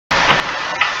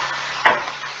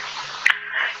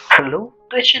Hello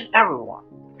to each and everyone!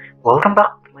 Welcome back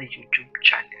to my YouTube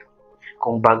channel.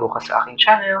 Kung bago ka sa aking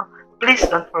channel, please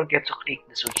don't forget to click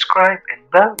the subscribe and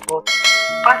bell button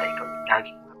para ikaw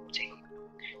laging update.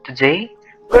 Today,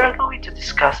 we are going to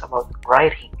discuss about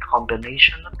writing a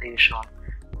combination notation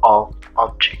of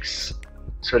objects.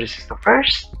 So this is the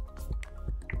first.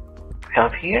 We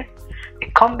have here, a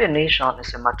combination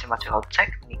is a mathematical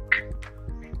technique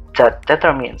that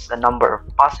determines the number of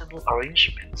possible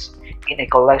arrangements in a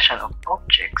collection of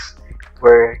objects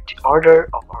where the order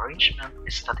of arrangement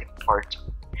is not important.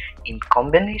 In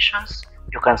combinations,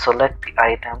 you can select the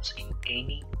items in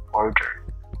any order.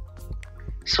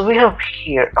 So we have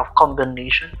here a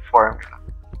combination formula.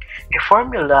 A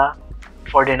formula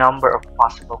for the number of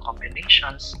possible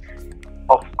combinations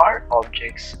of R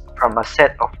objects from a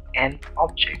set of N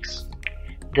objects.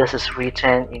 This is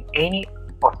written in any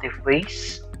of the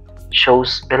ways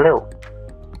shows below.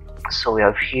 So we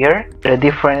have here the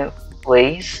different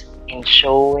ways in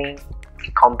showing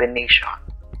a combination.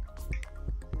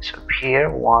 So here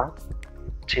 1,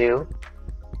 2,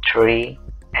 3,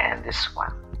 and this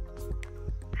one.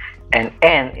 And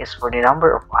N is for the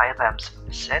number of items in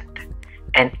the set,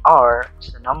 and R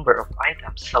is the number of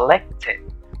items selected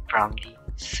from the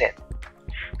set.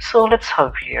 So let's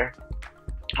have here,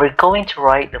 we're going to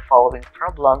write the following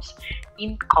problems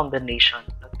in combination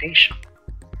notation.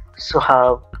 So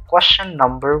have question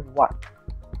number 1.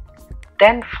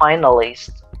 10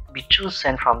 finalists be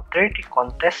chosen from 30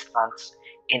 contestants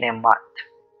in a math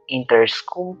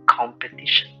inter-school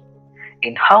competition.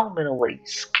 In how many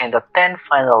ways can the 10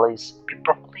 finalists be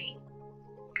proclaimed?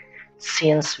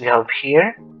 Since we have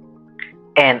here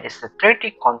N is the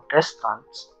 30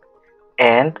 contestants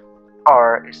and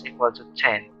R is equal to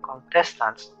 10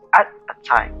 contestants at a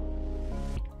time.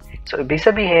 So, ibig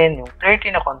sabihin, yung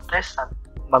 30 na contestant,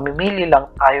 mamimili lang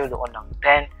tayo doon ng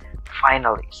 10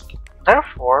 finalists.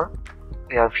 Therefore,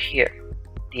 we have here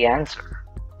the answer.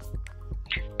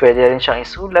 Pwede rin siyang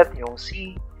isulat yung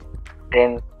C,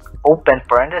 then open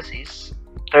parenthesis,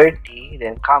 30,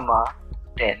 then comma,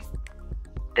 10,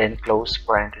 then close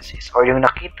parenthesis. Or yung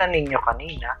nakita ninyo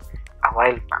kanina a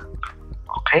while back.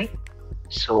 Okay?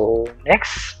 So,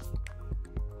 next.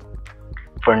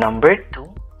 For number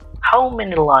 2, how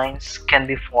many lines can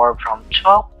be formed from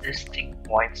 12 distinct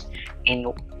points in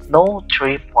no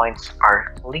 3 points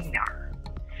are linear?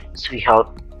 So we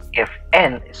have if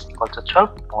N is equal to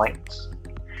 12 points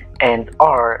and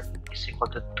R is equal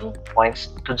to 2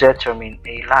 points to determine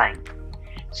a line.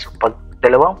 So pag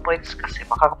dalawang points kasi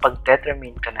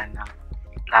makakapag-determine ka na ng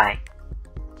line.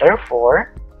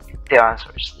 Therefore, the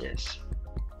answer is this.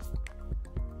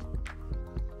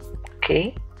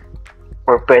 Okay?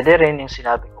 Or pwede rin yung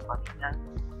sinabi ko kanina,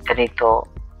 ganito,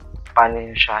 paano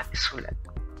nyo siya isulat.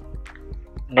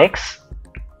 Next,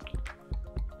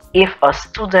 if a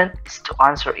student is to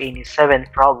answer any 7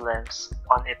 problems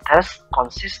on a test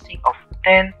consisting of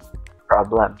 10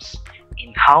 problems,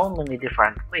 in how many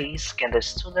different ways can the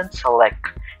student select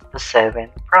the 7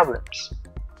 problems?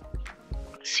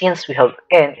 Since we have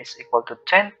N is equal to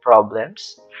 10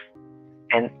 problems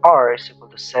and R is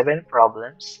equal to 7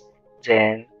 problems,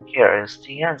 then here is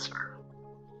the answer.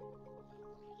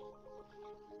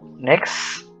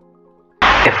 Next,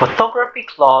 a photography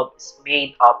club is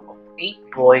made up of 8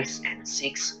 boys and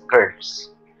 6 girls.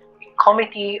 A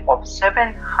committee of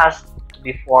 7 has to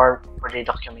be formed for the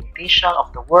documentation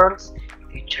of the world's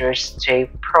Teachers' Day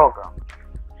program.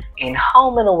 In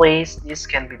how many ways this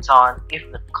can be done if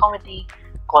the committee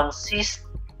consists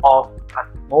of at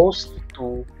most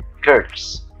 2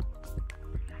 girls?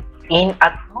 In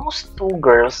at most 2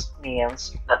 girls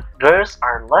means that girls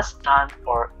are less than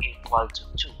or equal to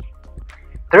 2.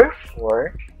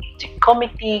 Therefore, the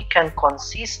committee can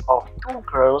consist of 2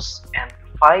 girls and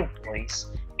 5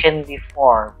 boys can be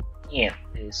formed in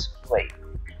this way.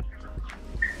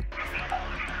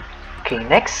 Okay,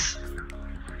 next.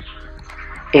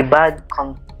 A bag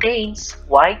contains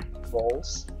white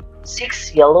balls,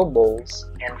 6 yellow balls,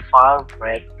 and 5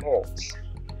 red balls.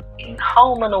 In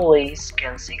how many ways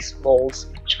can 6 balls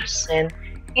be chosen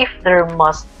if there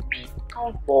must be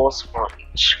 2 balls for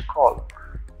each color?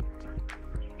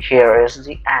 Here is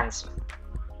the answer.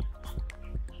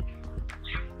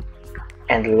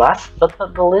 And last but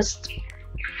not the least,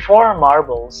 if 4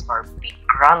 marbles are picked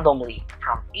randomly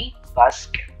from 8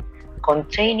 baskets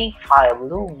containing 5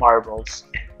 blue marbles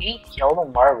and 8 yellow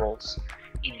marbles,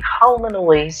 in how many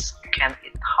ways can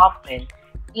it happen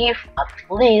if at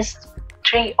least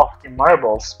 3 of the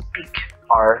marbles picked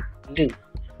are blue?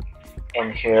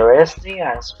 And here is the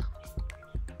answer.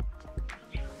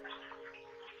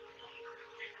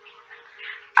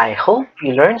 I hope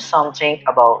you learned something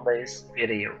about this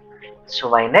video. So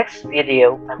my next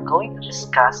video, I'm going to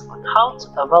discuss on how to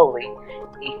evaluate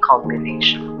a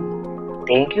combination.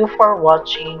 Thank you for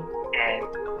watching and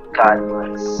God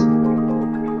bless.